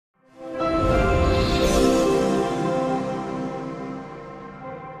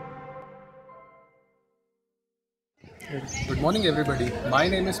morning everybody. My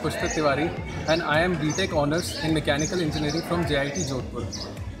name is Puspit Tiwari and I am BTech Honours in Mechanical Engineering from JIET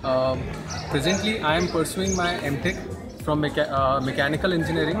JODHPUR. Presently I am pursuing my MTech from Mechanical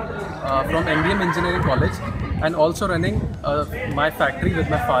Engineering from MBM Engineering College and also running my factory with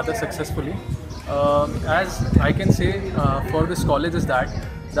my father successfully. As I can say for this college is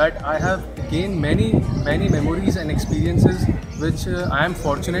that I have gained many memories and experiences which I am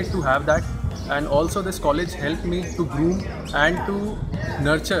fortunate to have that. And also this college helped me to groom and to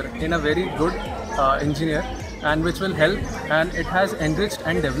nurture in a very good engineer, and which will help, and it has enriched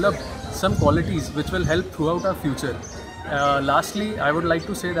and developed some qualities which will help throughout our future. Lastly, I would like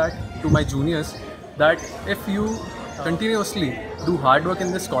to say that to my juniors that if you continuously do hard work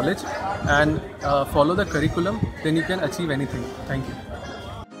in this college and follow the curriculum, then you can achieve anything. Thank you.